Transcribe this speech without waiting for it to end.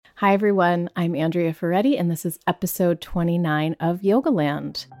Hi, everyone. I'm Andrea Ferretti, and this is episode 29 of Yoga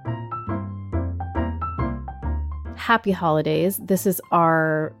Land. Happy holidays. This is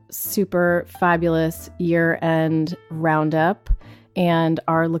our super fabulous year-end roundup and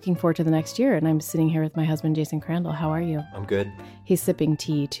are looking forward to the next year. And I'm sitting here with my husband, Jason Crandall. How are you? I'm good. He's sipping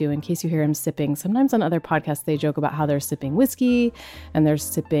tea, too, in case you hear him sipping. Sometimes on other podcasts, they joke about how they're sipping whiskey and they're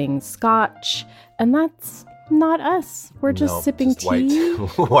sipping scotch, and that's not us. We're just sipping tea.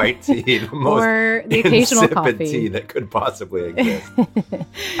 White tea. The most or the occasional insipid coffee. tea that could possibly exist.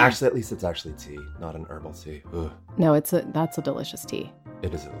 Actually, at least it's actually tea, not an herbal tea. Ugh. No, that's a delicious tea.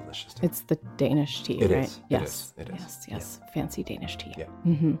 It is a delicious tea. It's the Danish tea, It right? is. Yes. It is. Yes. Fancy Danish tea. Yeah.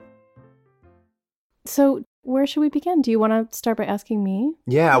 Mm-hmm. So where should we begin? Do you want to start by asking me?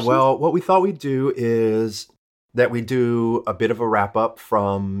 Yeah, questions? well, what we thought we'd do is that we do a bit of a wrap up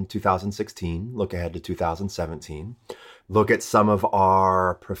from 2016, look ahead to 2017, look at some of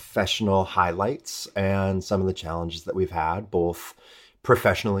our professional highlights and some of the challenges that we've had, both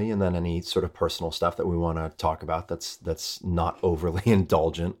professionally and then any sort of personal stuff that we want to talk about that's not overly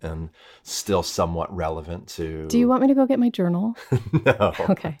indulgent and still somewhat relevant to... Do you want me to go get my journal? No.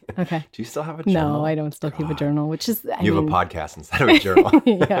 Okay. Do you still have a journal? No, I don't still keep a journal, which is... You have a podcast instead of a journal.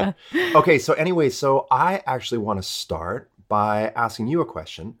 Yeah. Okay, so anyway, I actually want to start by asking you a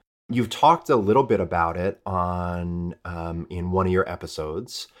question. You've talked a little bit about it on in one of your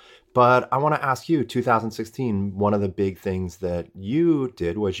episodes, but I want to ask you, 2016, one of the big things that you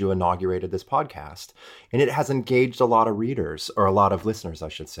did was you inaugurated this podcast, and it has engaged a lot of readers, or a lot of listeners, I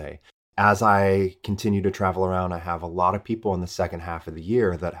should say. As I continue to travel around, I have a lot of people in the second half of the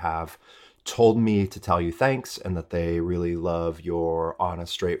year that have told me to tell you thanks and that they really love your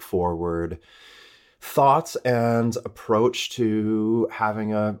honest, straightforward thoughts and approach to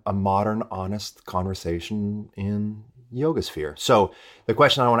having a modern, honest conversation in yoga sphere. So the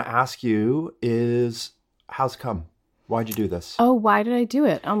question I want to ask you is, how's it come? Why'd you do this? Oh, why did I do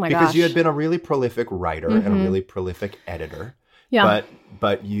it? Oh my gosh. Because you had been a really prolific writer and a really prolific editor. Yeah.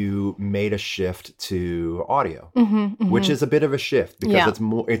 But you made a shift to audio, which is a bit of a shift because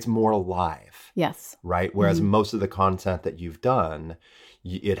it's more live. Yes. Right? Whereas most of the content that you've done,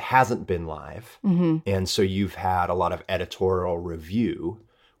 it hasn't been live. And so you've had a lot of editorial review,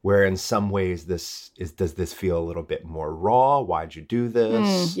 where in some ways does this feel a little bit more raw? Why'd you do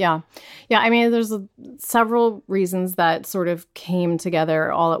this? Yeah. I mean, there's several reasons that sort of came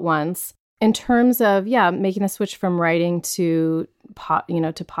together all at once. In terms of, making the switch from writing to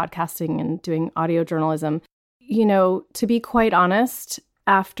podcasting and doing audio journalism, to be quite honest,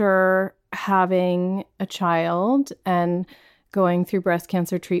 after having a child and going through breast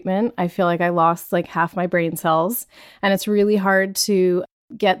cancer treatment, I feel like I lost like half my brain cells, and it's really hard to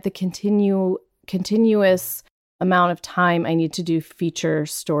get the continuous amount of time I need to do feature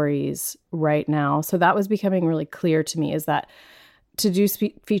stories right now. So that was becoming really clear to me, is that to do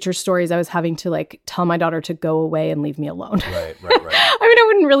feature stories, I was having to like tell my daughter to go away and leave me alone. Right. I mean, I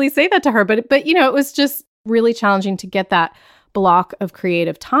wouldn't really say that to her, but it was just really challenging to get that block of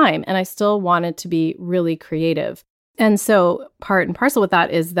creative time. And I still wanted to be really creative. And so part and parcel with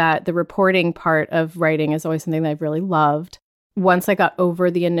that is that the reporting part of writing is always something that I've really loved. Once I got over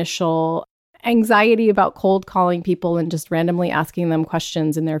the initial anxiety about cold calling people and just randomly asking them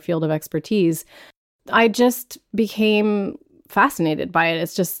questions in their field of expertise, I just became fascinated by it.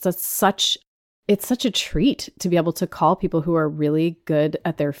 It's just such a treat to be able to call people who are really good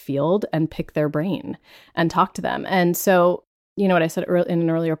at their field and pick their brain and talk to them. And so, what I said in an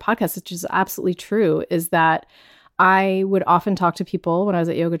earlier podcast, which is absolutely true, is that I would often talk to people when I was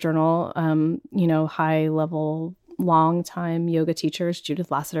at Yoga Journal, high level, long-time yoga teachers,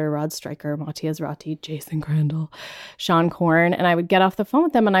 Judith Lassiter, Rod Stryker, Matthias Ratti, Jason Crandall, Sean Korn, and I would get off the phone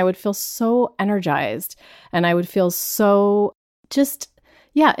with them and I would feel so energized and I would feel so just,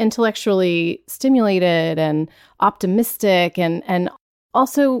 intellectually stimulated and optimistic and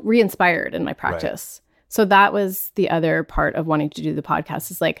also re-inspired in my practice. Right. So that was the other part of wanting to do the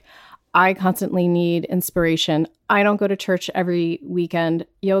podcast, is like, I constantly need inspiration. I don't go to church every weekend.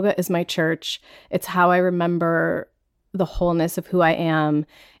 Yoga is my church. It's how I remember the wholeness of who I am.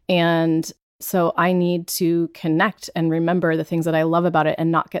 And so I need to connect and remember the things that I love about it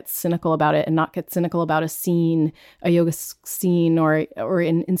and not get cynical about it, and not get cynical about a scene, a yoga scene or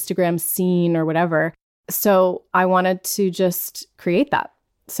an Instagram scene or whatever. So I wanted to just create that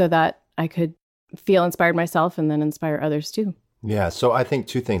so that I could feel inspired myself and then inspire others too. Yeah, so I think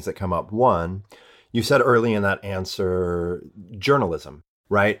two things that come up. One, you said early in that answer, journalism,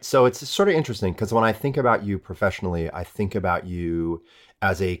 right? So it's sort of interesting because when I think about you professionally, I think about you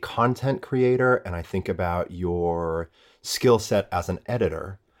as a content creator and I think about your skill set as an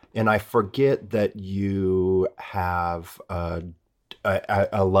editor. And I forget that you have a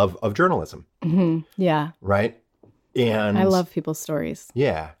love of journalism. Yeah. Right? And I love people's stories.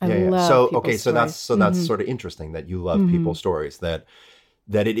 Yeah. I love So people's that's stories. sort of interesting that you love people's stories, that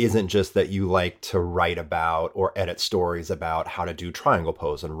it isn't just that you like to write about or edit stories about how to do triangle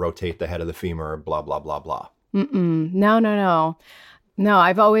pose and rotate the head of the femur, blah, blah, blah, blah. No.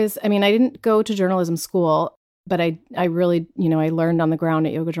 I've always, I didn't go to journalism school, but I really, I learned on the ground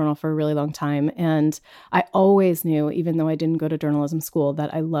at Yoga Journal for a really long time. And I always knew, even though I didn't go to journalism school,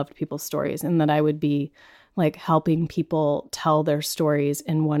 that I loved people's stories and that I would be like helping people tell their stories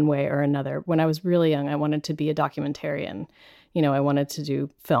in one way or another. When I was really young, I wanted to be a documentarian. I wanted to do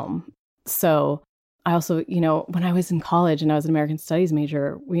film. So I also, when I was in college and I was an American Studies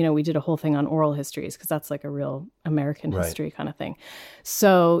major, we did a whole thing on oral histories because that's like a real American history kind of thing.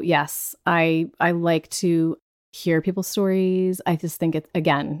 So yes, I like to hear people's stories. I just think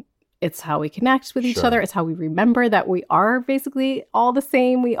it's how we connect with each other. It's how we remember that we are basically all the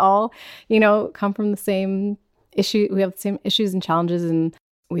same. We all, come from the same issue. We have the same issues and challenges, and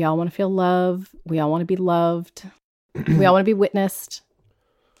we all want to feel love. We all want to be loved. We all want to be witnessed.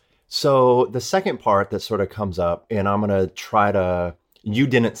 So the second part that sort of comes up, and I'm going to try to, you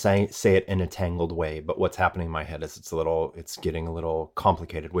didn't say it in a tangled way, but what's happening in my head is it's getting a little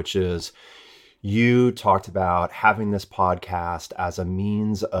complicated, which is you talked about having this podcast as a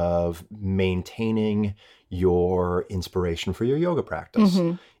means of maintaining your inspiration for your yoga practice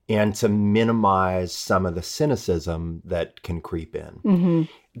and to minimize some of the cynicism that can creep in.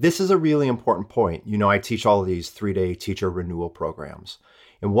 This is a really important point. I teach all of these 3-day teacher renewal programs.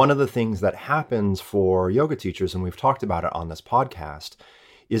 And one of the things that happens for yoga teachers, and we've talked about it on this podcast,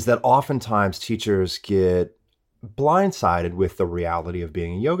 is that oftentimes teachers get blindsided with the reality of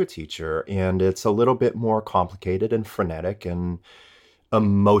being a yoga teacher. And it's a little bit more complicated and frenetic and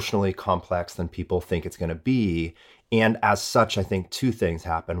emotionally complex than people think it's going to be. And as such, I think two things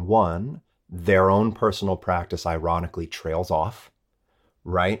happen. One, their own personal practice ironically trails off,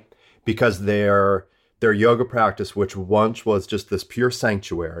 right? Because their yoga practice, which once was just this pure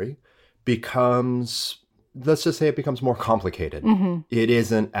sanctuary, becomes, let's just say it becomes more complicated. It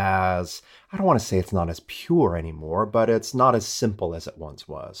isn't as, I don't want to say it's not as pure anymore, but it's not as simple as it once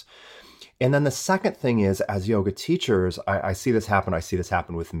was. And then the second thing is, as yoga teachers, I see this happen. I see this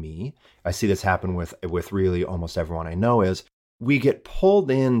happen with me. I see this happen with really almost everyone I know, is we get pulled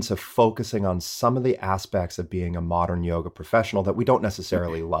into focusing on some of the aspects of being a modern yoga professional that we don't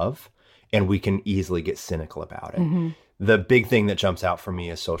necessarily love, and we can easily get cynical about it. The big thing that jumps out for me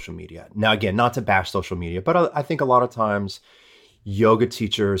is social media. Now, again, not to bash social media, but I think a lot of times yoga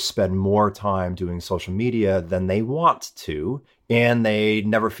teachers spend more time doing social media than they want to, and they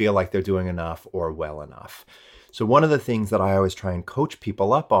never feel like they're doing enough or well enough. So one of the things that I always try and coach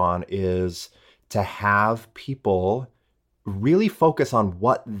people up on is to have people really focus on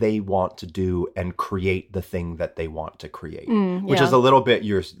what they want to do and create the thing that they want to create, which is a little bit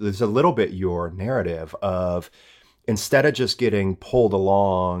your narrative of, instead of just getting pulled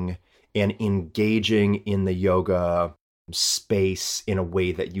along and engaging in the yoga space in a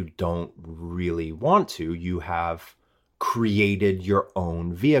way that you don't really want to, you have created your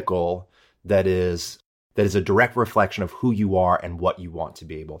own vehicle that is a direct reflection of who you are and what you want to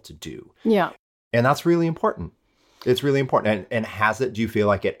be able to do. Yeah. And that's really important. It's really important. And do you feel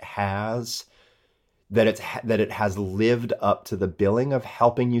like it has, that it has lived up to the billing of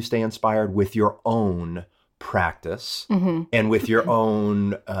helping you stay inspired with your own practice and with your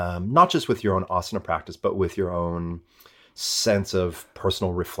own, not just with your own asana practice, but with your own sense of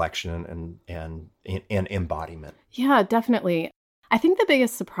personal reflection and embodiment? Yeah, definitely. I think the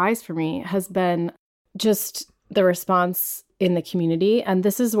biggest surprise for me has been just the response in the community. And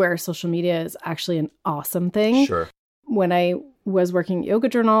this is where social media is actually an awesome thing. Sure. When I was working at Yoga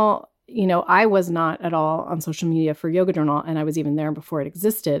Journal, I was not at all on social media for Yoga Journal, and I was even there before it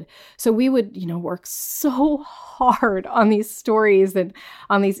existed. So we would, work so hard on these stories and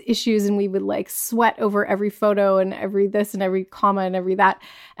on these issues, and we would like sweat over every photo and every this and every comma and every that.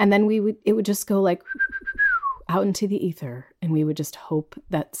 And then it would just go like out into the ether, and we would just hope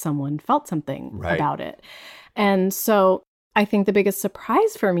that someone felt something about it. And so I think the biggest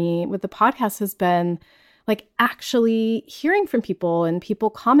surprise for me with the podcast has been like actually hearing from people and people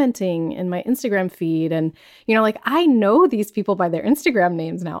commenting in my Instagram feed. And, I know these people by their Instagram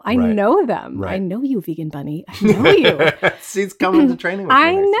names now. I know them. Right. I know you, Vegan Bunny. I know you. She's coming to training with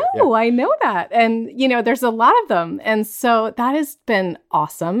I know that. And, there's a lot of them. And so that has been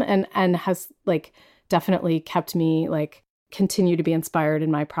awesome and has like definitely kept me like continue to be inspired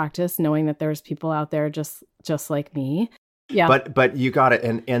in my practice, knowing that there's people out there just like me. Yeah. But you got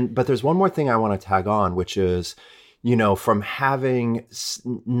it. But there's one more thing I want to tag on, which is, from having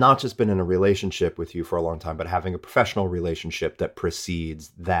not just been in a relationship with you for a long time, but having a professional relationship that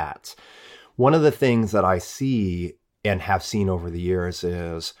precedes that. One of the things that I see and have seen over the years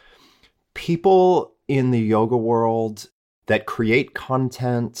is people in the yoga world that create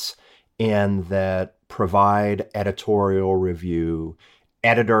content and that provide editorial review,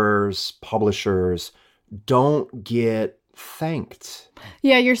 editors, publishers don't get thanked.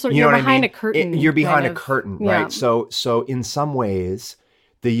 Yeah, you're behind a curtain. You're behind a curtain, right? So in some ways,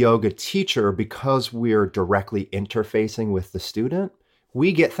 the yoga teacher, because we're directly interfacing with the student,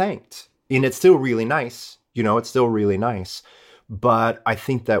 we get thanked. And it's still really nice. It's still really nice. But I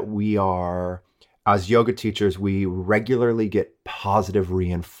think that we are, as yoga teachers, we regularly get positive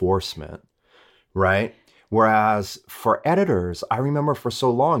reinforcement, right? Whereas for editors, I remember for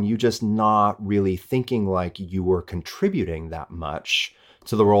so long, you just not really thinking like you were contributing that much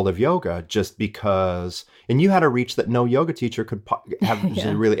to the world of yoga just because, and you had a reach that no yoga teacher could have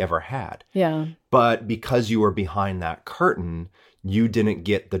really ever had. Yeah. But because you were behind that curtain, you didn't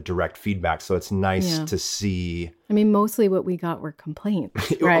get the direct feedback. So it's nice to see. I mean, mostly what we got were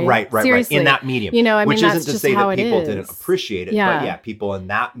complaints, right? Right. Seriously. In that medium. Which isn't to say that people didn't appreciate it. Yeah. But yeah, people in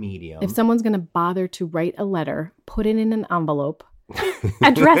that medium. If someone's going to bother to write a letter, put it in an envelope,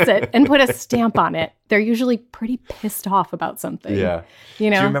 address it, and put a stamp on it, they're usually pretty pissed off about something. Yeah. Do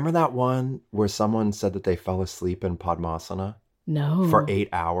you remember that one where someone said that they fell asleep in Padmasana? No. For 8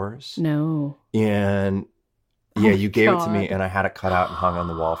 hours? No. And yeah, you gave it to me and I had it cut out and hung on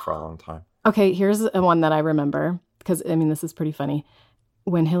the wall for a long time. Okay, here's one that I remember because, this is pretty funny.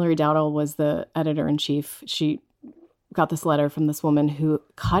 When Hilary Dowdle was the editor-in-chief, she got this letter from this woman who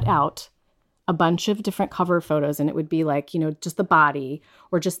cut out a bunch of different cover photos, and it would be like, just the body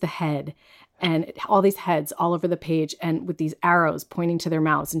or just the head, and all these heads all over the page and with these arrows pointing to their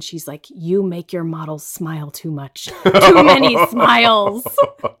mouths. And she's like, you make your models smile too much. Too many smiles.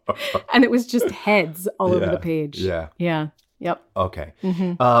 And it was just heads all over the page. Yeah. Yeah. Yep. Okay.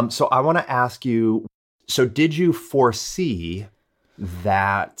 So I want to ask you, so did you foresee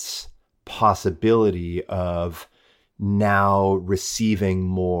that possibility of now receiving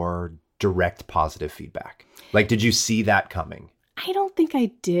more direct positive feedback? Like, did you see that coming? I don't think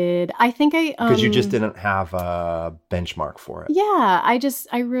I did. I think because you just didn't have a benchmark for it. Yeah,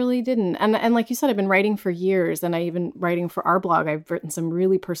 I really didn't. And like you said, I've been writing for years, and I even writing for our blog. I've written some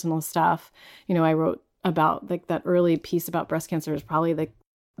really personal stuff. I wrote about like that early piece about breast cancer is probably like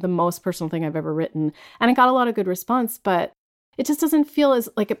the most personal thing I've ever written, and it got a lot of good response. But it just doesn't feel as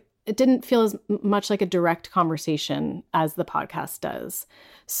like it didn't feel as much like a direct conversation as the podcast does.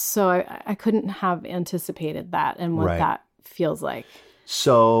 So I couldn't have anticipated that and what that feels like.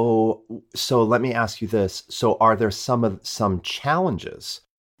 So let me ask you this. So are there some challenges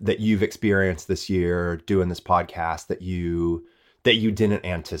that you've experienced this year doing this podcast that you didn't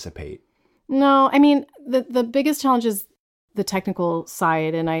anticipate? No, I mean, the biggest challenge is the technical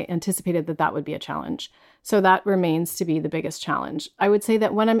side, and I anticipated that would be a challenge. So that remains to be the biggest challenge. I would say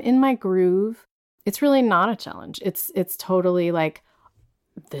that when I'm in my groove, it's really not a challenge. It's totally like,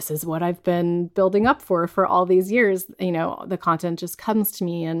 this is what I've been building up for all these years. The content just comes to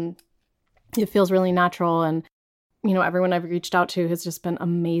me and it feels really natural. And, everyone I've reached out to has just been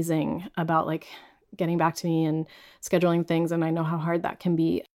amazing about like getting back to me and scheduling things. And I know how hard that can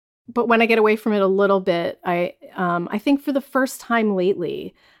be. But when I get away from it a little bit, I think for the first time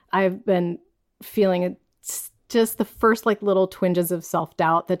lately, I've been feeling just the first like little twinges of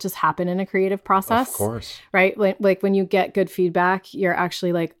self-doubt that just happen in a creative process. Of course. Right? Like when you get good feedback, you're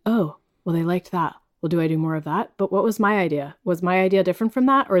actually like, oh, well, they liked that. Well, do I do more of that? But what was my idea? Was my idea different from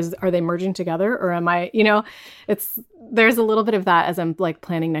that? Or are they merging together? Or am I, there's a little bit of that as I'm like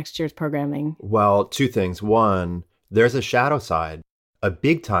planning next year's programming. Well, two things. One, there's a shadow side, a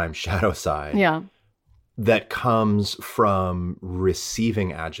big time shadow side. Yeah. That comes from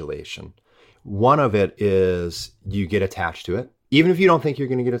receiving adulation. One of it is you get attached to it. Even if you don't think you're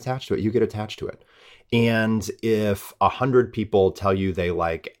going to get attached to it, you get attached to it. And if 100 people tell you they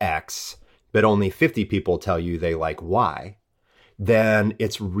like X, but only 50 people tell you they like Y, then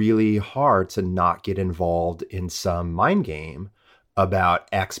it's really hard to not get involved in some mind game about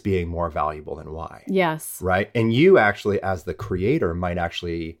X being more valuable than Y. Yes. Right? And you actually, as the creator, might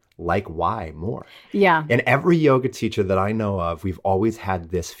actually like Y more. Yeah. And every yoga teacher that I know of, we've always had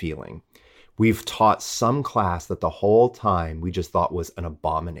this feeling. We've taught some class that the whole time we just thought was an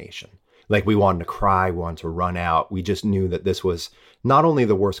abomination. Like we wanted to cry, we wanted to run out. We just knew that this was not only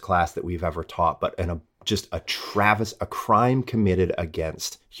the worst class that we've ever taught, but just a crime committed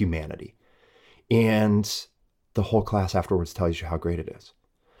against humanity. And the whole class afterwards tells you how great it is.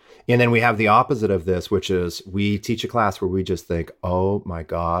 And then we have the opposite of this, which is we teach a class where we just think, oh my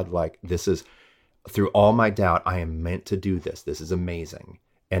God, like this is, through all my doubt, I am meant to do this. This is amazing.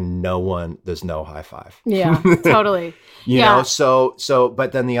 And there's no high five. Yeah, totally. You know, so,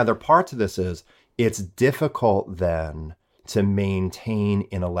 but then the other part to this is it's difficult then to maintain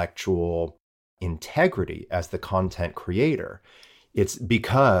intellectual integrity as the content creator. It's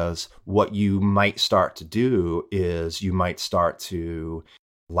because what you might start to do is you might start to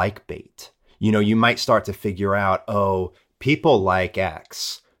like bait. You know, you might start to figure out, oh, people like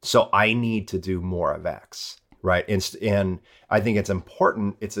X, so I need to do more of X, right? And I think it's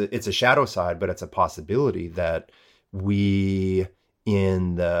important. It's a shadow side, but it's a possibility that we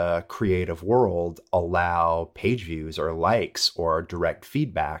in the creative world allow page views or likes or direct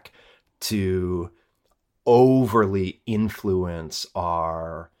feedback to overly influence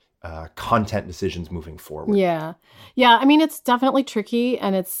our content decisions moving forward. Yeah. Yeah. I mean, it's definitely tricky.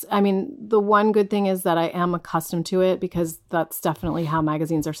 And the one good thing is that I am accustomed to it because that's definitely how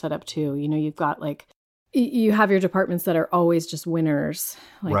magazines are set up too. You know, you've got like, you have your departments that are always just winners.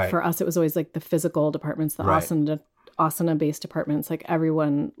 Like Right. for us, it was always like the physical departments, the Right. asana-based departments. Like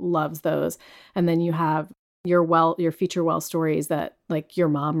everyone loves those. And then you have your feature well stories that like your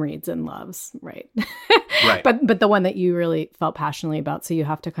mom reads and loves, right? Right. But the one that you really felt passionately about. So you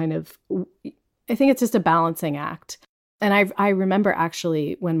have to kind of, I think it's just a balancing act. And I remember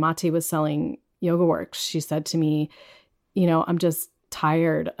actually when Mati was selling Yoga Works, she said to me, you know, I'm just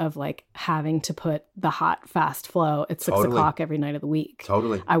tired of like having to put the hot fast flow at 6 Totally. o'clock every night of the week.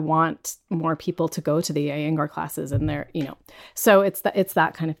 Totally. I want more people to go to the Iyengar classes and they're, you know, so it's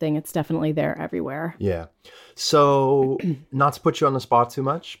that kind of thing. It's definitely there everywhere. Yeah. So not to put you on the spot too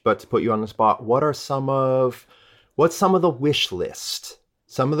much, but to put you on the spot, what's some of the wish list,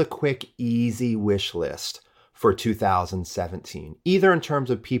 some of the quick, easy wish list for 2017, either in terms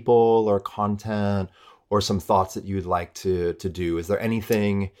of people or content or some thoughts that you'd like to do? Is there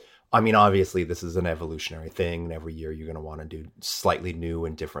anything? I mean, obviously this is an evolutionary thing and every year you're going to want to do slightly new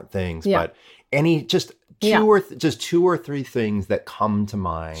and different things, Yeah. but any just two or three things that come to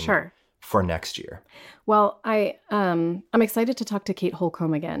mind. Sure. For next year. Well, I'm excited to talk to Kate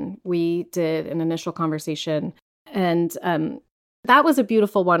Holcomb again. We did an initial conversation, and that was a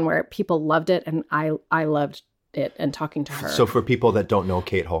beautiful one where people loved it, and I loved it and talking to her. So for people that don't know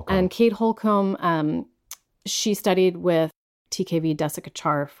Kate Holcomb. And Kate Holcomb, she studied with TKV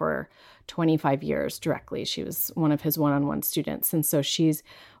Desikachar for 25 years directly. She was one of his one-on-one students. And so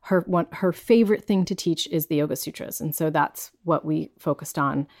her favorite thing to teach is the Yoga Sutras. And so that's what we focused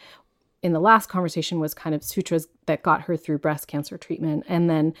on in the last conversation, was kind of sutras that got her through breast cancer treatment. And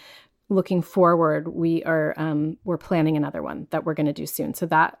then looking forward, we're planning another one that we're going to do soon. So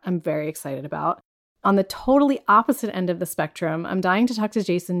that I'm very excited about. On the totally opposite end of the spectrum, I'm dying to talk to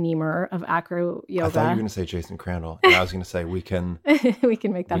Jason Niemer of Acro Yoga. I thought you were going to say Jason Crandall. And I was going to say we can we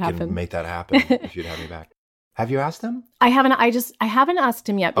can make that happen. Can make that happen if you'd have me back. Have you asked him? I haven't asked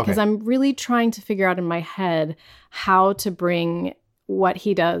him yet because Okay. I'm really trying to figure out in my head how to bring what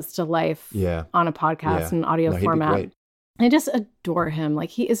he does to life Yeah. on a podcast and audio No, he'd be format. great. I just adore him. Like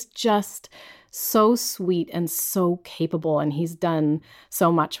he is just so sweet and so capable, and he's done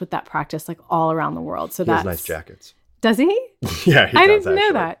so much with that practice, like all around the world. So He has that's nice jackets. Does he? Yeah, he I does, didn't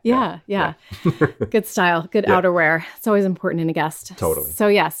know actually. that. Yeah. Good style, good Yeah. outerwear. It's always important in a guest. Totally. So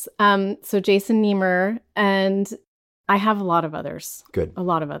yes. So Jason Niemer, and I have a lot of others. Good. A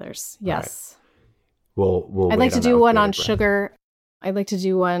lot of others. Yes. We'll I'd wait like to on do that with one on bated breath. sugar. I'd like to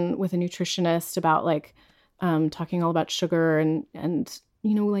do one with a nutritionist about like talking all about sugar and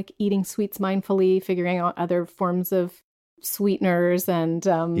you know, like eating sweets mindfully, figuring out other forms of sweeteners and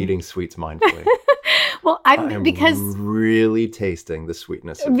Eating sweets mindfully. well, I'm because really tasting the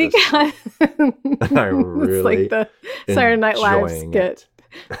sweetness of this. because I'm really it's like the Saturday Night Live enjoying skit.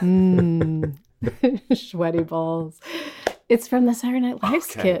 it. Sweaty balls. It's from the Saturday Night Live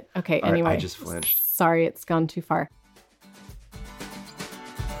Okay. skit. Okay, All right, anyway. I just flinched. Sorry, it's gone too far.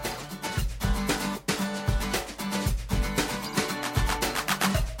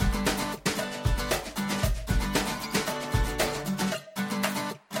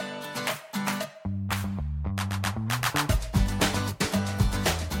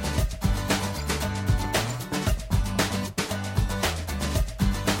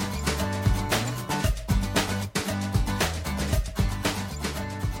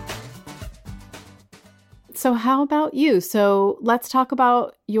 So how about you? So let's talk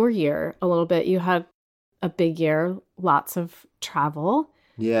about your year a little bit. You had a big year, lots of travel.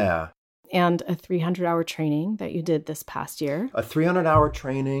 Yeah. and a 300-hour training that you did this past year. A 300-hour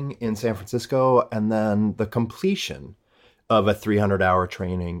training in San Francisco, and then the completion of a 300-hour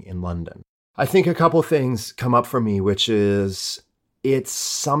training in London. I think a couple things come up for me, which is it's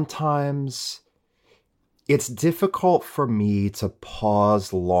difficult for me to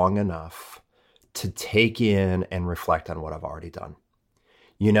pause long enough to take in and reflect on what I've already done.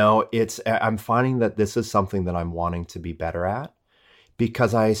 I'm finding that this is something that I'm wanting to be better at,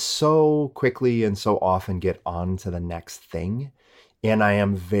 because I so quickly and so often get on to the next thing. And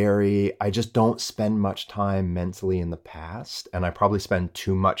I just don't spend much time mentally in the past, and I probably spend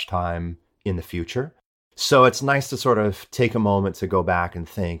too much time in the future. So it's nice to sort of take a moment to go back and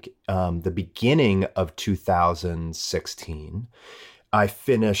think. The beginning of 2016, I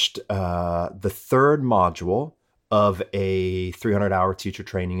finished the third module of a 300-hour teacher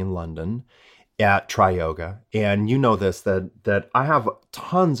training in London at Tri Yoga. And you know this, that I have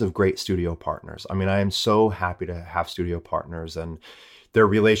tons of great studio partners. I mean, I am so happy to have studio partners, and they're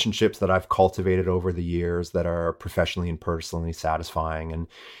relationships that I've cultivated over the years that are professionally and personally satisfying. And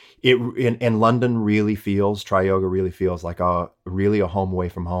in London really feels, Tri Yoga really feels like a home away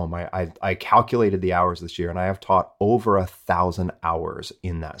from home. I calculated the hours this year, and I have taught over 1,000 hours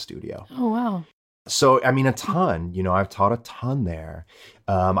in that studio. Oh, wow. So, I mean, a ton, I've taught a ton there.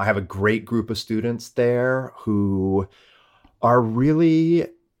 I have a great group of students there who are really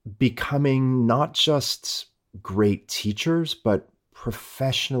becoming not just great teachers, but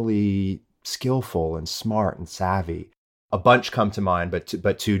professionally skillful and smart and savvy. A bunch come to mind,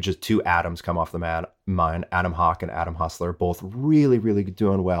 but two Adams come off the mind, Adam Hawk and Adam Hustler, both really, really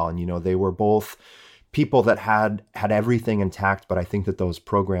doing well. And, they were both people that had everything intact, but I think that those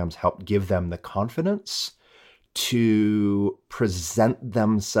programs helped give them the confidence to present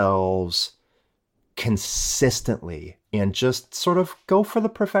themselves consistently and just sort of go for the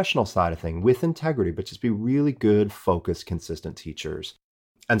professional side of things with integrity, but just be really good, focused, consistent teachers.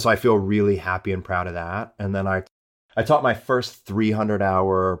 And so I feel really happy and proud of that. And then I taught my first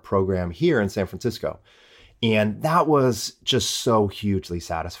 300-hour program here in San Francisco. And that was just so hugely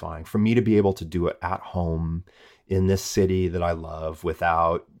satisfying for me to be able to do it at home in this city that I love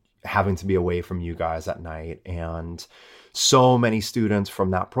without having to be away from you guys at night. And so many students from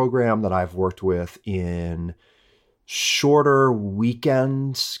that program that I've worked with in shorter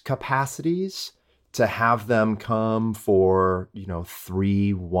weekend capacities, to have them come for,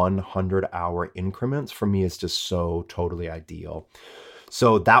 3 100-hour increments for me is just so totally ideal.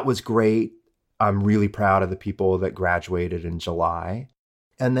 So that was great. I'm really proud of the people that graduated in July.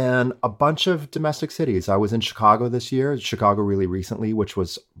 And then a bunch of domestic cities. I was in Chicago this year, Chicago really recently, which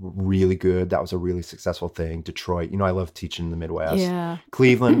was really good. That was a really successful thing. Detroit, I love teaching in the Midwest. Yeah.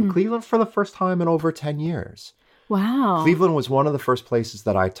 Cleveland for the first time in over 10 years. Wow. Cleveland was one of the first places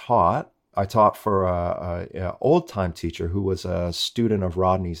that I taught. I taught for a old-time teacher who was a student of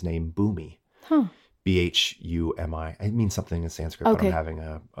Rodney's named Bhumi. Huh. Bhumi. It means something in Sanskrit, okay. But I'm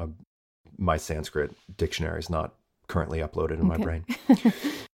having my Sanskrit dictionary is not currently uploaded in my brain.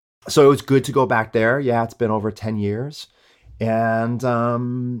 So it was good to go back there. Yeah, it's been over 10 years. And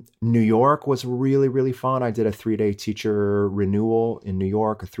New York was really, really fun. I did a 3-day teacher renewal in New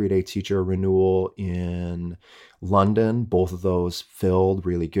York, a 3-day teacher renewal in London. Both of those filled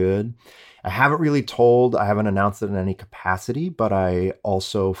really good. I haven't announced it in any capacity, but I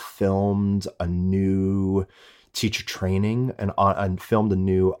also filmed a new teacher training and filmed a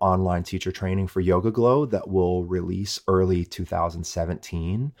new online teacher training for Yoga Glow that will release early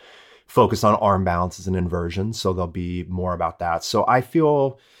 2017, focused on arm balances and inversions. So there'll be more about that. So I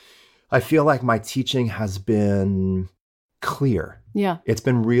feel like my teaching has been clear. Yeah. It's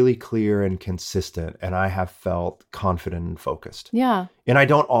been really clear and consistent, and I have felt confident and focused. Yeah. And I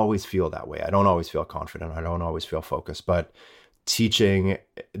don't always feel that way. I don't always feel confident. I don't always feel focused, but teaching,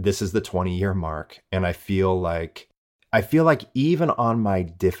 this is the 20-year mark. And I feel like even on my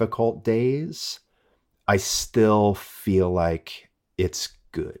difficult days, I still feel like it's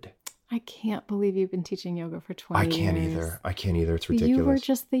good. I can't believe you've been teaching yoga for 20 years. I can't either. It's ridiculous. You were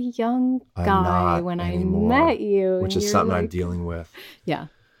just the young guy when anymore, I met you. Which is something I'm dealing with. Yeah.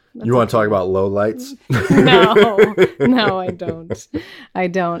 You want to talk about low lights? No, I don't.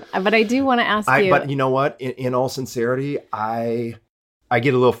 But I do want to ask you. But you know what? In all sincerity, I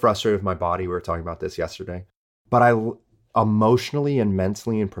get a little frustrated with my body. We were talking about this yesterday. But I emotionally and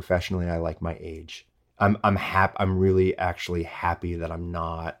mentally and professionally, I like my age. I'm happy. I'm really actually happy that I'm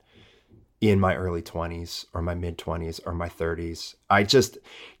not in my early 20s or my mid 20s or my 30s.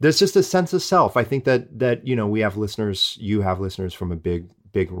 There's just a sense of self. I think that we have listeners, you have listeners from a big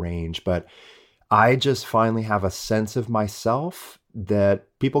range, but I just finally have a sense of myself that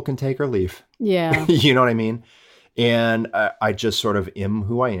people can take or leave. Yeah. You know what I mean? And I just sort of am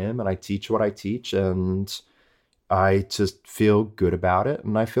who I am, and I teach what I teach, and I just feel good about it.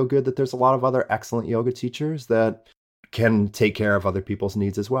 And I feel good that there's a lot of other excellent yoga teachers that can take care of other people's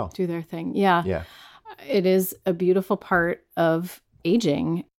needs as well. Do their thing. Yeah. Yeah. It is a beautiful part of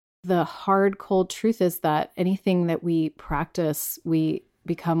aging. The hard, cold truth is that anything that we practice, we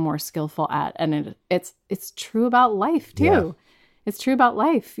become more skillful at. And it's true about life too. Yeah. It's true about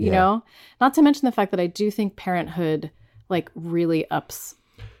life, you Yeah. know, not to mention the fact that I do think parenthood like really ups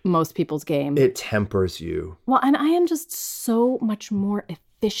most people's game. It tempers you. Well, and I am just so much more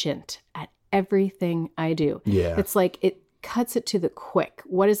efficient at everything I do. Yeah. It's like it cuts it to the quick.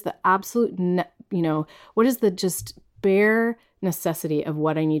 What is the absolute, what is the just bare necessity of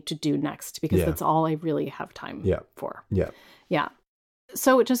what I need to do next? Because Yeah. that's all I really have time Yeah. for. Yeah. Yeah.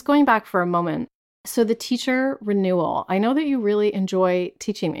 So just going back for a moment. So the teacher renewal, I know that you really enjoy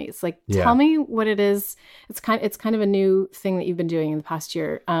teaching these. Like, Yeah. tell me what it is. It's kind of a new thing that you've been doing in the past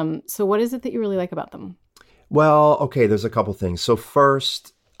year. So what is it that you really like about them? Well, okay, there's a couple things. So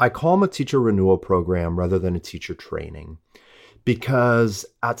first, I call them a teacher renewal program rather than a teacher training, because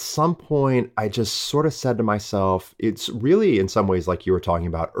at some point I just sort of said to myself, it's really in some ways like you were talking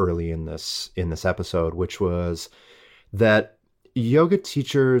about early in this episode, which was that yoga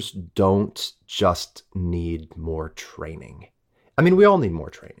teachers don't just need more training. I mean, we all need more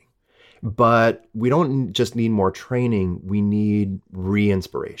training, but we don't just need more training. We need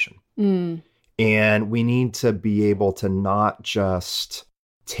re-inspiration. And we need to be able to not just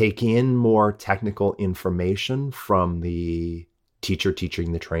take in more technical information from the teacher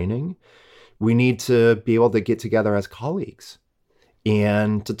teaching the training. We need to be able to get together as colleagues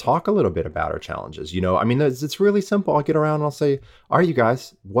and to talk a little bit about our challenges. You know, I mean, it's really simple. I'll get around and I'll say, all right, you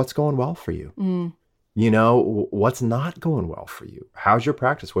guys, what's going well for you? You know, what's not going well for you? How's your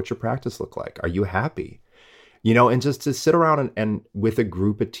practice? What's your practice look like? Are you happy? You know, and just to sit around and with a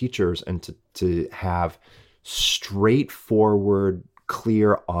group of teachers and to have straightforward,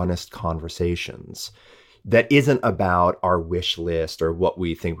 clear, honest conversations that isn't about our wish list or what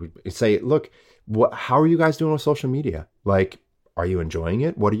we think. We say, look, how are you guys doing with social media? Like, are you enjoying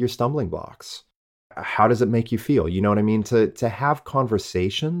it? What are your stumbling blocks? How does it make you feel? You know what I mean? To have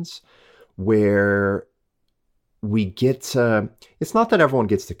conversations where we get to, it's not that everyone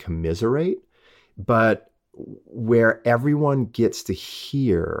gets to commiserate, but where everyone gets to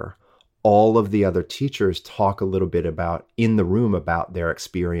hear all of the other teachers talk a little bit about in the room about their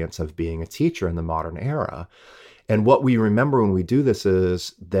experience of being a teacher in the modern era. And what we remember when we do this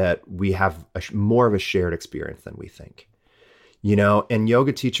is that we have more of a shared experience than we think. You know, and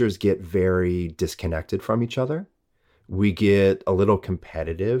yoga teachers get very disconnected from each other. We get a little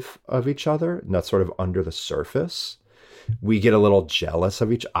competitive of each other, not sort of under the surface. We get a little jealous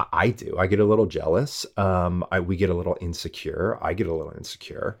of I do. I get a little jealous. We get a little insecure. I get a little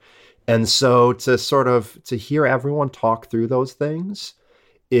insecure. And so to hear everyone talk through those things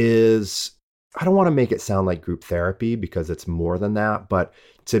is, I don't want to make it sound like group therapy because it's more than that, but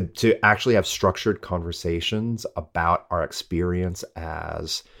to actually have structured conversations about our experience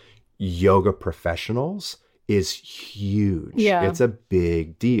as yoga professionals is huge. Yeah. It's a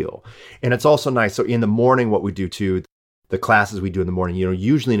big deal. And it's also nice. So in the morning, what we do too, the classes we do in the morning, you know,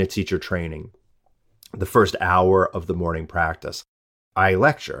 usually in a teacher training, the first hour of the morning practice, I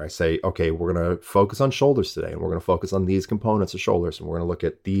lecture. I say, okay, we're going to focus on shoulders today, and we're going to focus on these components of shoulders, and we're going to look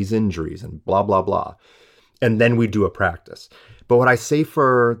at these injuries and blah, blah, blah. And then we do a practice. But what I say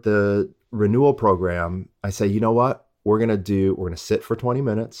for the renewal program, I say, you know what? We're going to sit for 20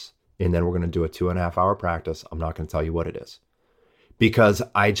 minutes, and then we're going to do a 2.5 hour practice. I'm not going to tell you what it is because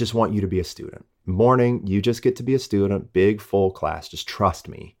I just want you to be a student. Morning, you just get to be a student, big, full class. Just trust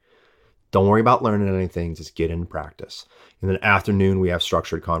me. Don't worry about learning anything. Just get in practice. And then afternoon, we have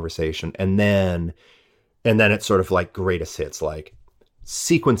structured conversation. And then it's sort of like greatest hits, like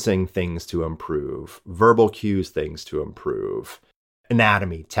sequencing things to improve, verbal cues, things to improve,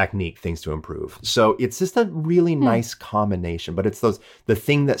 anatomy, technique, things to improve. So it's just a really nice combination. But it's the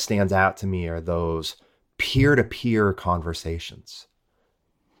thing that stands out to me are those peer-to-peer conversations.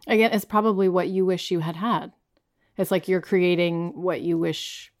 Again, it's probably what you wish you had had. It's like you're creating what you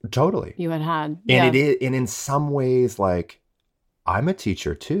wish Totally. you had had. And it is, and in some ways, like, I'm a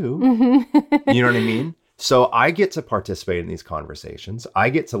teacher too. Mm-hmm. You know what I mean? So I get to participate in these conversations. I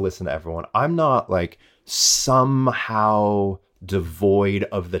get to listen to everyone. I'm not like somehow devoid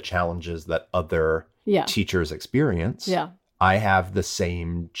of the challenges that other teachers experience. Yeah. I have the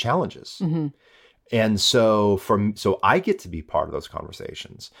same challenges. Mm-hmm. And so I get to be part of those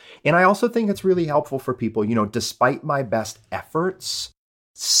conversations. And I also think it's really helpful for people, despite my best efforts,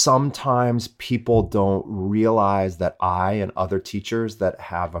 sometimes people don't realize that I and other teachers that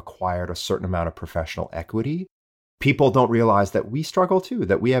have acquired a certain amount of professional equity, people don't realize that we struggle too,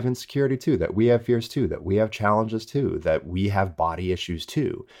 that we have insecurity too, that we have fears too, that we have challenges too, that we have body issues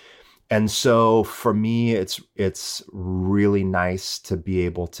too. And so for me, it's really nice to be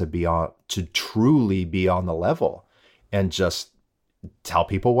able to truly be on the level and just tell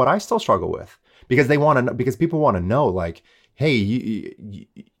people what I still struggle with, because people want to know, like, hey,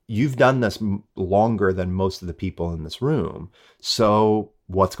 you've done this longer than most of the people in this room. So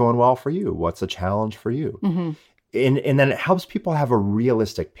what's going well for you? What's a challenge for you? Mm-hmm. And then it helps people have a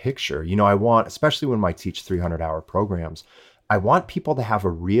realistic picture. I want, especially when I teach 300-hour programs, I want people to have a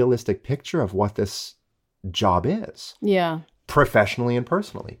realistic picture of what this job is. Yeah. Professionally and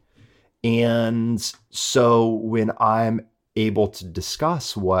personally. And so when I'm able to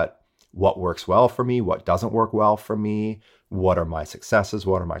discuss what works well for me, what doesn't work well for me, what are my successes,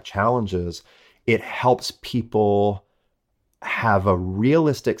 what are my challenges, it helps people have a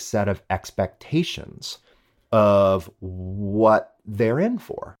realistic set of expectations of what they're in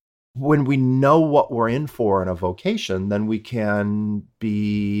for. When we know what we're in for in a vocation, then we can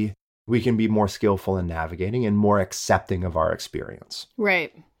be more skillful in navigating and more accepting of our experience.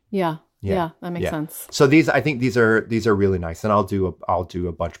 Right. Yeah. Yeah, that makes sense. So I think these are really nice, and I'll do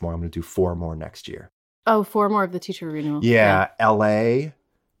a bunch more. I'm going to do 4 more next year. Oh, 4 more of the teacher renewal. Yeah, LA,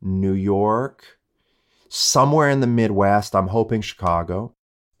 New York, somewhere in the Midwest. I'm hoping Chicago,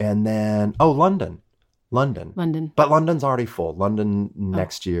 and then London. But London's already full. London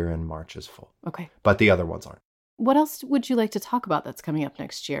next year in March is full. Okay. But the other ones aren't. What else would you like to talk about that's coming up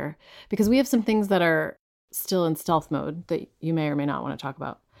next year? Because we have some things that are still in stealth mode that you may or may not want to talk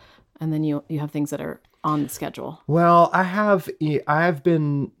about. And then you have things that are on the schedule. Well, I've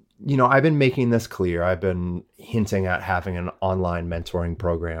been making this clear. I've been hinting at having an online mentoring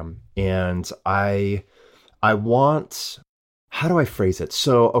program. And I want, how do I phrase it?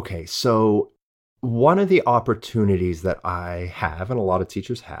 So one of the opportunities that I have, and a lot of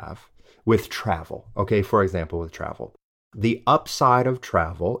teachers have, with travel, for example, with travel, the upside of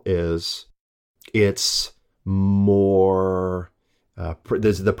travel is it's more,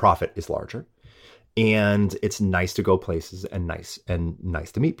 the profit is larger, and it's nice to go places and nice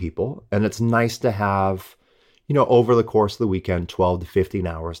to meet people. And it's nice to have, over the course of the weekend, 12 to 15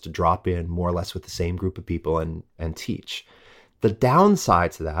 hours to drop in more or less with the same group of people and teach. The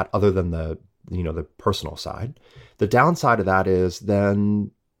downside to that, other than the personal side, the downside of that is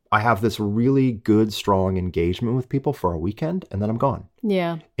then I have this really good, strong engagement with people for a weekend, and then I'm gone.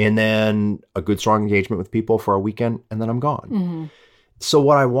 Yeah. And then a good, strong engagement with people for a weekend, and then I'm gone. Mm-hmm. So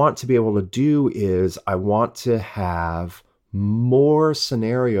what I want to be able to do is I want to have more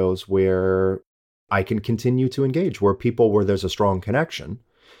scenarios where I can continue to engage, where there's a strong connection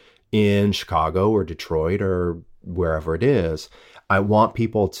in Chicago or Detroit or wherever it is. I want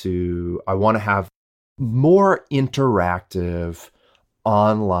to have more interactive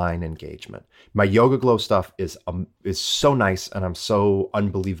online engagement. My Yoga Glow stuff is so nice, and I'm so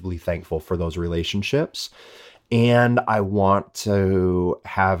unbelievably thankful for those relationships. And I want to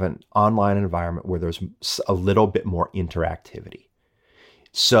have an online environment where there's a little bit more interactivity.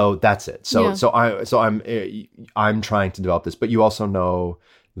 So that's it. So I'm trying to develop this, but you also know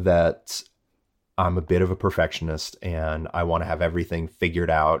that I'm a bit of a perfectionist, and I want to have everything figured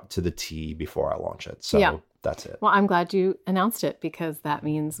out to the T before I launch it. So that's it. Well, I'm glad you announced it, because that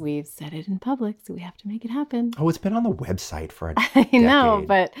means we've said it in public, so we have to make it happen. Oh, it's been on the website for a decade. I know,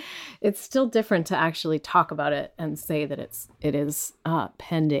 but it's still different to actually talk about it and say that it is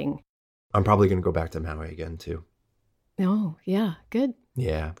pending. I'm probably going to go back to Maui again too. Oh, yeah. Good.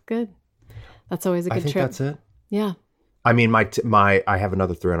 Yeah. Good. That's always a good trip. I think that's it. Yeah. I mean, I have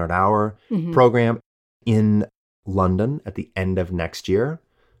another 300-hour program in London at the end of next year.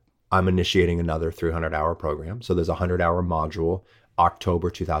 I'm initiating another 300-hour program. So there's a 100-hour module,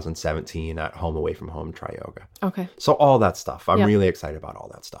 October 2017 at Home Away from Home Try Yoga. Okay. So all that stuff. I'm really excited about all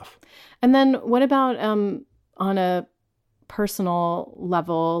that stuff. And then what about on a personal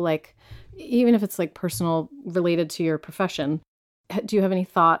level, like even if it's like personal related to your profession, do you have any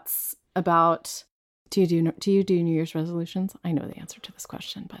thoughts about... Do you do New Year's resolutions? I know the answer to this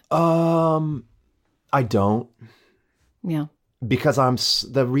question, but I don't. Yeah. Because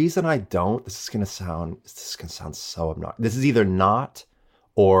the reason I don't. This is gonna sound so obnoxious. This is either not,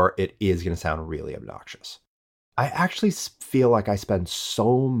 or it is gonna sound really obnoxious. I actually feel like I spend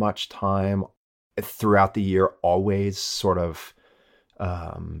so much time throughout the year, always sort of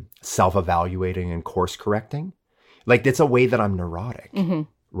self-evaluating and course correcting. Like, it's a way that I'm neurotic,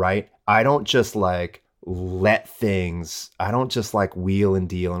 right? I don't just like I don't just like wheel and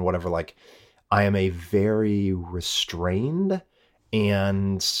deal and whatever. Like, I am a very restrained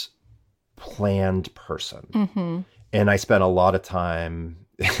and planned person. And I spent a lot of time,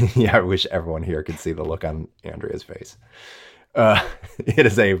 I wish everyone here could see the look on Andrea's face. It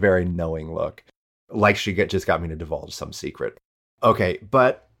is a very knowing look. Like she just got me to divulge some secret. Okay,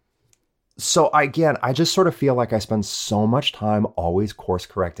 but so again, I just sort of feel like I spend so much time always course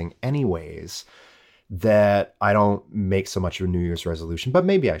correcting anyways that I don't make so much of a New Year's resolution, but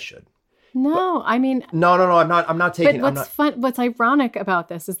maybe I should. No, I mean... No, I'm not taking... But what's ironic about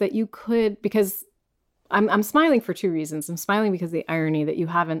this is that you could, because I'm smiling for two reasons. I'm smiling because of the irony that you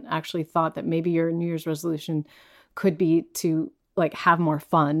haven't actually thought that maybe your New Year's resolution could be to like have more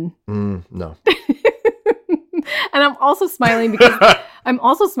fun. No. And I'm also smiling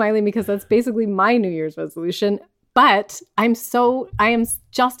because that's basically my New Year's resolution. But I am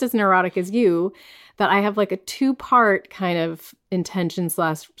just as neurotic as you, that I have like a two-part kind of intention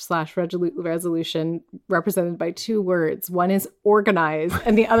slash resolution represented by two words. One is organize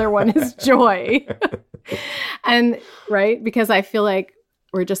and the other one is joy. And right, because I feel like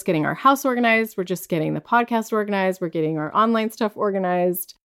we're just getting our house organized. We're just getting the podcast organized. We're getting our online stuff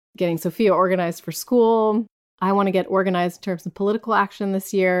organized, getting Sophia organized for school. I want to get organized in terms of political action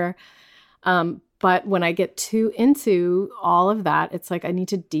this year. But when I get too into all of that, it's like I need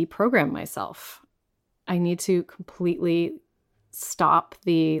to deprogram myself. I need to completely stop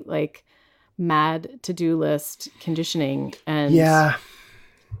the like mad to-do list conditioning and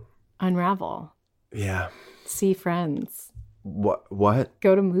unravel. Yeah. See friends. What?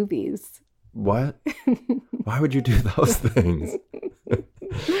 Go to movies. What? Why would you do those things?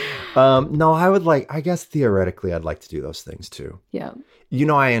 No, I guess theoretically I'd like to do those things too. Yeah. You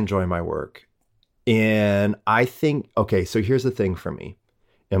know, I enjoy my work. And I think, okay, so here's the thing for me.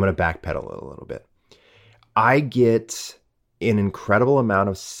 I'm going to backpedal a little bit. I get an incredible amount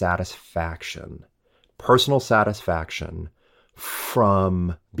of satisfaction, personal satisfaction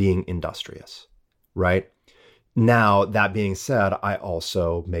from being industrious, right? Now, that being said, I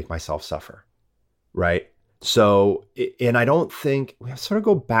also make myself suffer, right? So, and I don't think, we sort of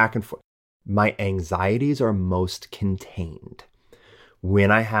go back and forth. My anxieties are most contained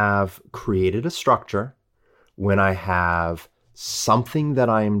when I have created a structure, when I have something that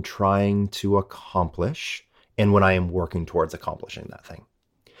I am trying to accomplish, and when I am working towards accomplishing that thing.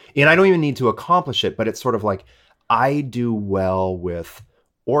 And I don't even need to accomplish it, but it's sort of like I do well with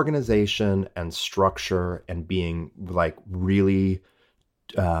organization and structure and being like really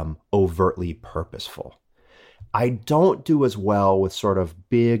overtly purposeful. I don't do as well with sort of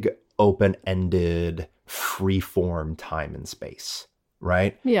big, open-ended, free-form time and space,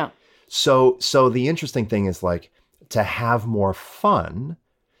 right? Yeah. So the interesting thing is like to have more fun,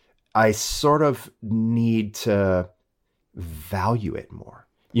 I sort of need to value it more.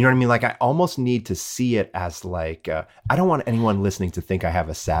 You know what I mean? Like I almost need to see it as like, I don't want anyone listening to think I have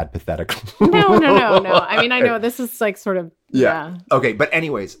a sad, pathetic. No. I mean, I know this is like sort of, yeah. Okay. But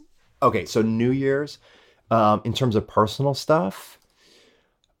anyways, okay. So New Year's, in terms of personal stuff,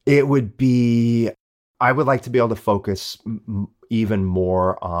 it would be, I would like to be able to focus even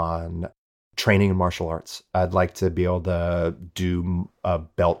more on training in martial arts. I'd like to be able to do a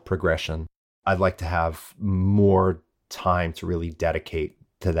belt progression. I'd like to have more time to really dedicate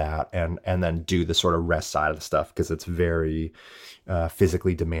to that and then do the sort of rest side of the stuff because it's very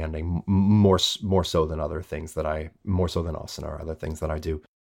physically demanding, more so than other things more so than us and our other things that I do.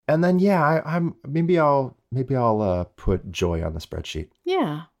 And then maybe I'll put joy on the spreadsheet.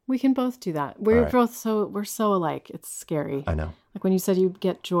 Yeah, we can both do that. We're so alike. It's scary. I know. Like when you said you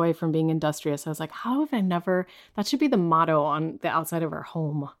get joy from being industrious, I was like, how have I never? That should be the motto on the outside of our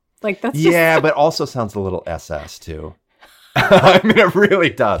home. Like that's just... but also sounds a little SS too. I mean, it really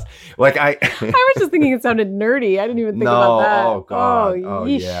does. Like I was just thinking it sounded nerdy. I didn't even think about that. Oh God. Oh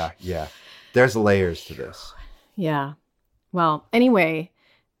Yeah. There's layers to this. Yeah. Well, anyway,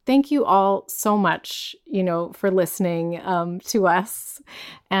 thank you all so much, for listening to us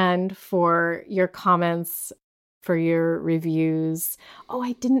and for your comments, for your reviews. Oh,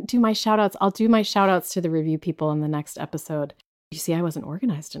 I didn't do my shout outs. I'll do my shout outs to the review people in the next episode. You see, I wasn't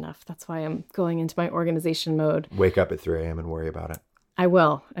organized enough. That's why I'm going into my organization mode. Wake up at 3 a.m. and worry about it. I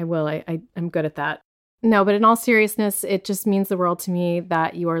will. I'm good at that. No, but in all seriousness, it just means the world to me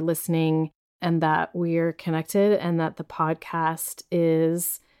that you are listening and that we're connected and that the podcast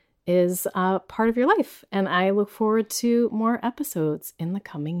is a part of your life. And I look forward to more episodes in the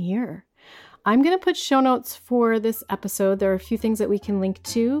coming year. I'm going to put show notes for this episode. There are a few things that we can link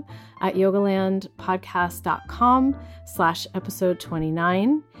to at yogalandpodcast.com/episode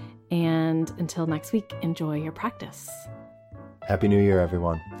 29. And until next week, enjoy your practice. Happy New Year,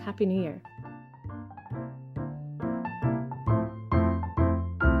 everyone. Happy New Year.